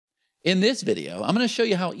In this video, I'm going to show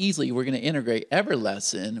you how easily we're going to integrate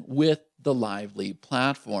EverLesson with the LiveLeap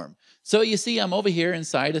platform. So you see I'm over here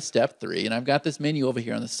inside of step 3, and I've got this menu over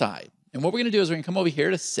here on the side. And what we're going to do is we're going to come over here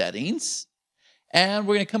to Settings, and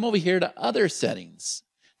we're going to come over here to Other Settings.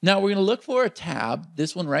 Now we're going to look for a tab,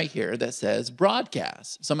 this one right here, that says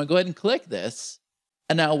Broadcast. So I'm going to go ahead and click this.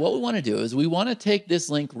 And now what we want to do is we want to take this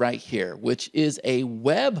link right here, which is a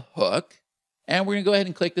webhook, and we're going to go ahead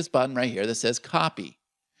and click this button right here that says Copy.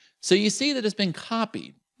 So you see that it's been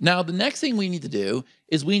copied. Now the next thing we need to do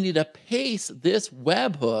is we need to paste this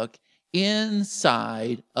webhook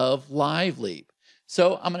inside of LiveLeap.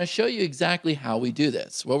 So I'm going to show you exactly how we do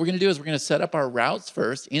this. What we're going to do is we're going to set up our routes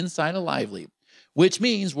first inside of LiveLeap, which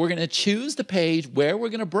means we're going to choose the page where we're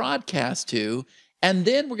going to broadcast to, and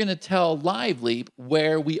then we're going to tell LiveLeap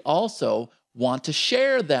where we also want to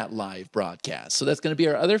share that live broadcast. So that's going to be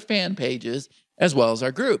our other fan pages as well as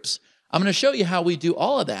our groups. I'm going to show you how we do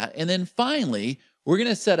all of that. And then finally, we're going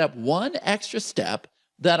to set up one extra step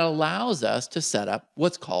that allows us to set up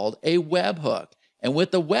what's called a webhook. And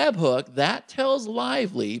with the webhook, that tells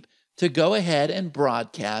LiveLeap to go ahead and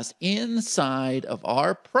broadcast inside of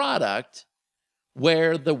our product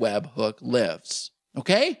where the webhook lives.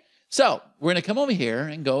 Okay? So we're going to come over here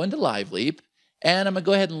and go into LiveLeap, and I'm going to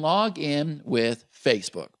go ahead and log in with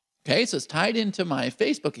Facebook. Okay? So it's tied into my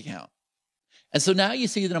Facebook account. And so now you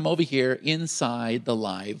see that I'm over here inside the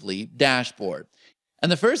LiveLeap dashboard. And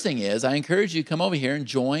the first thing is I encourage you to come over here and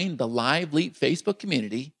join the LiveLeap Facebook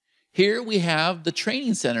community. Here we have the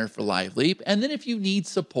training center for LiveLeap. And then if you need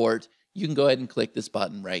support, you can go ahead and click this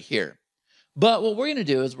button right here. But what we're going to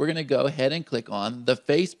do is we're going to go ahead and click on the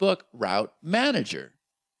Facebook Route Manager.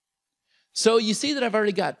 So you see that I've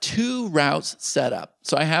already got 2 routes set up.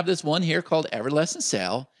 So I have this one here called EverLesson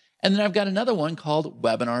Sale, and then I've got another one called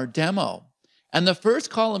Webinar Demo. And the first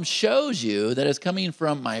column shows you that it's coming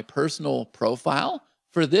from my personal profile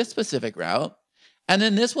for this specific route. And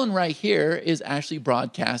then this one right here is actually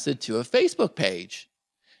broadcasted to a Facebook page.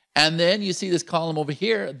 And then you see this column over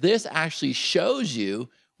here. This actually shows you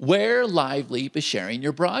where LiveLeap is sharing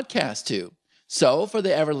your broadcast to. So for the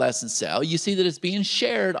EverLesson Sale, you see that it's being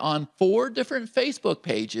shared on 4 different Facebook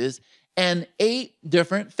pages and 8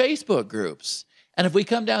 different Facebook groups. And if we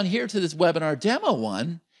come down here to this Webinar Demo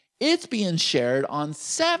one, it's being shared on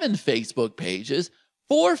 7 Facebook pages,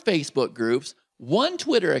 4 Facebook groups, 1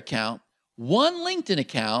 Twitter account, 1 LinkedIn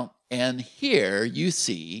account, and here you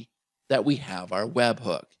see that we have our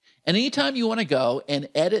webhook. And anytime you want to go and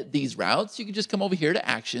edit these routes, you can just come over here to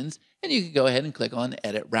Actions, and you can go ahead and click on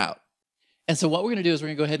Edit Route. And so what we're going to do is we're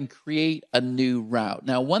going to go ahead and create a new route.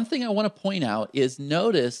 Now, one thing I want to point out is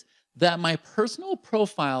notice that my personal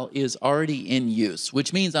profile is already in use,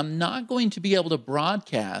 which means I'm not going to be able to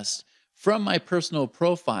broadcast from my personal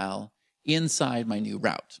profile inside my new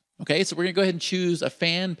route. Okay, so we're going to go ahead and choose a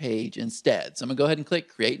fan page instead. So I'm going to go ahead and click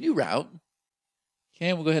Create New Route.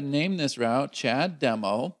 Okay, we'll go ahead and name this route Chad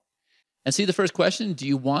Demo. And see the first question, do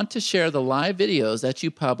you want to share the live videos that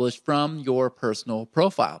you publish from your personal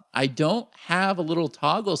profile? I don't have a little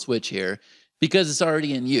toggle switch here because it's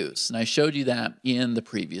already in use. And I showed you that in the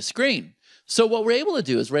previous screen. So what we're able to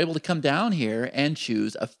do is we're able to come down here and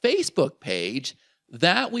choose a Facebook page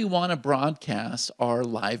that we want to broadcast our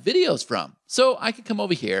live videos from. So I could come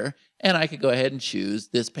over here and I could go ahead and choose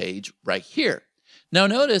this page right here. Now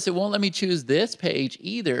notice it won't let me choose this page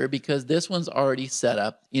either because this one's already set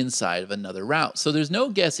up inside of another route. So there's no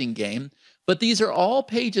guessing game, but these are all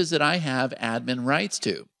pages that I have admin rights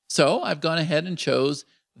to. So I've gone ahead and chose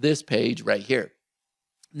this page right here.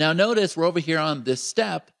 Now notice we're over here on this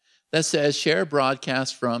step that says share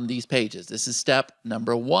broadcast from these pages. This is step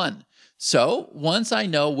number 1. So once I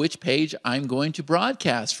know which page I'm going to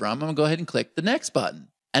broadcast from, I'm going to go ahead and click the next button.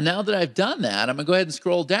 And now that I've done that, I'm going to go ahead and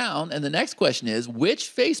scroll down. And the next question is,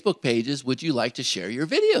 which Facebook pages would you like to share your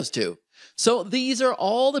videos to? So these are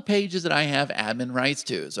all the pages that I have admin rights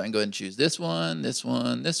to. So I can go ahead and choose this one, this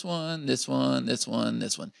one, this one, this one, this one,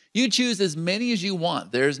 this one. You choose as many as you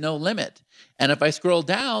want. There's no limit. And if I scroll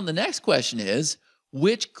down, the next question is,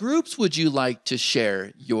 which groups would you like to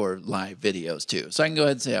share your live videos to? So I can go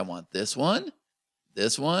ahead and say I want this one,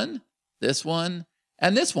 this one, this one,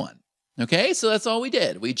 and this one. Okay, so that's all we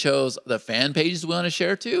did. We chose the fan pages we want to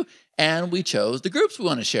share to, and we chose the groups we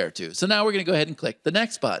want to share to. So now we're going to go ahead and click the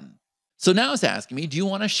next button. So now it's asking me, do you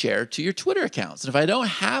want to share to your Twitter accounts? And if I don't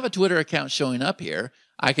have a Twitter account showing up here,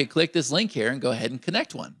 I could click this link here and go ahead and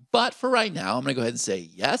connect one. But for right now, I'm going to go ahead and say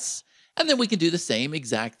yes, and then we can do the same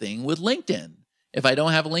exact thing with LinkedIn. If I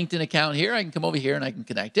don't have a LinkedIn account here, I can come over here and I can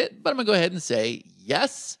connect it, but I'm going to go ahead and say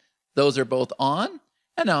yes. Those are both on,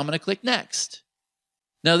 and now I'm going to click next.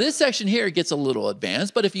 Now this section here gets a little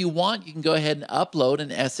advanced, but if you want, you can go ahead and upload an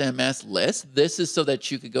SMS list. This is so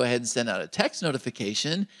that you could go ahead and send out a text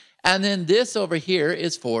notification. And then this over here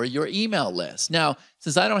is for your email list. Now,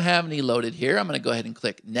 since I don't have any loaded here, I'm going to go ahead and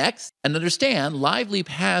click Next. And understand, LiveLeap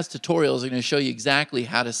has tutorials that are going to show you exactly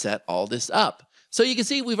how to set all this up. So you can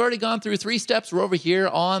see we've already gone through 3 steps. We're over here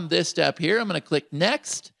on this step here. I'm going to click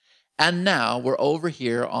Next. And now we're over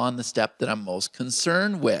here on the step that I'm most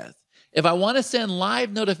concerned with. If I want to send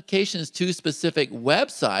live notifications to specific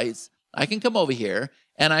websites, I can come over here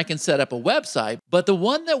and I can set up a website. But the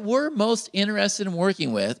one that we're most interested in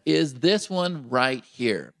working with is this one right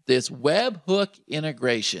here, this webhook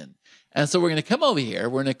integration. And so we're going to come over here,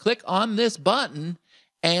 we're going to click on this button,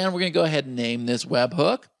 and we're going to go ahead and name this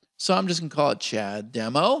webhook. So I'm just going to call it Chad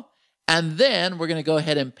Demo. And then we're going to go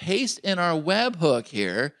ahead and paste in our webhook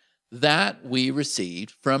here that we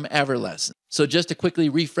received from EverLesson. So just to quickly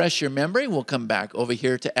refresh your memory, we'll come back over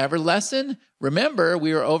here to EverLesson. Remember,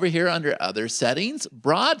 we are over here under Other Settings,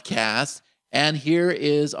 Broadcast, and here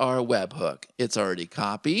is our webhook. It's already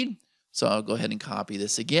copied, so I'll go ahead and copy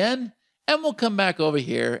this again, and we'll come back over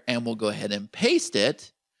here and we'll go ahead and paste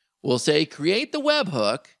it. We'll say Create the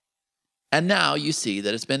Webhook, and now you see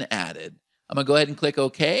that it's been added. I'm going to go ahead and click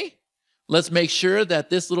OK. Let's make sure that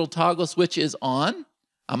this little toggle switch is on.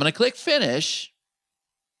 I'm going to click Finish.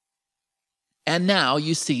 And now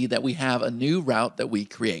you see that we have a new route that we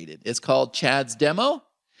created. It's called Chad's Demo.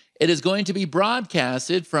 It is going to be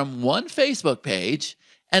broadcasted from one Facebook page,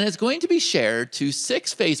 and it's going to be shared to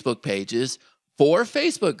 6 Facebook pages, 4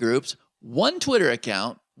 Facebook groups, 1 Twitter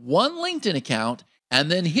account, 1 LinkedIn account, and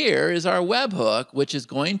then here is our webhook, which is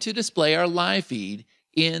going to display our live feed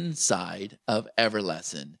inside of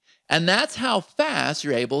EverLesson. And that's how fast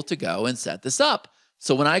you're able to go and set this up.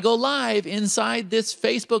 So when I go live inside this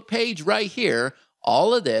Facebook page right here,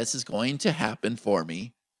 all of this is going to happen for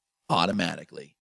me automatically.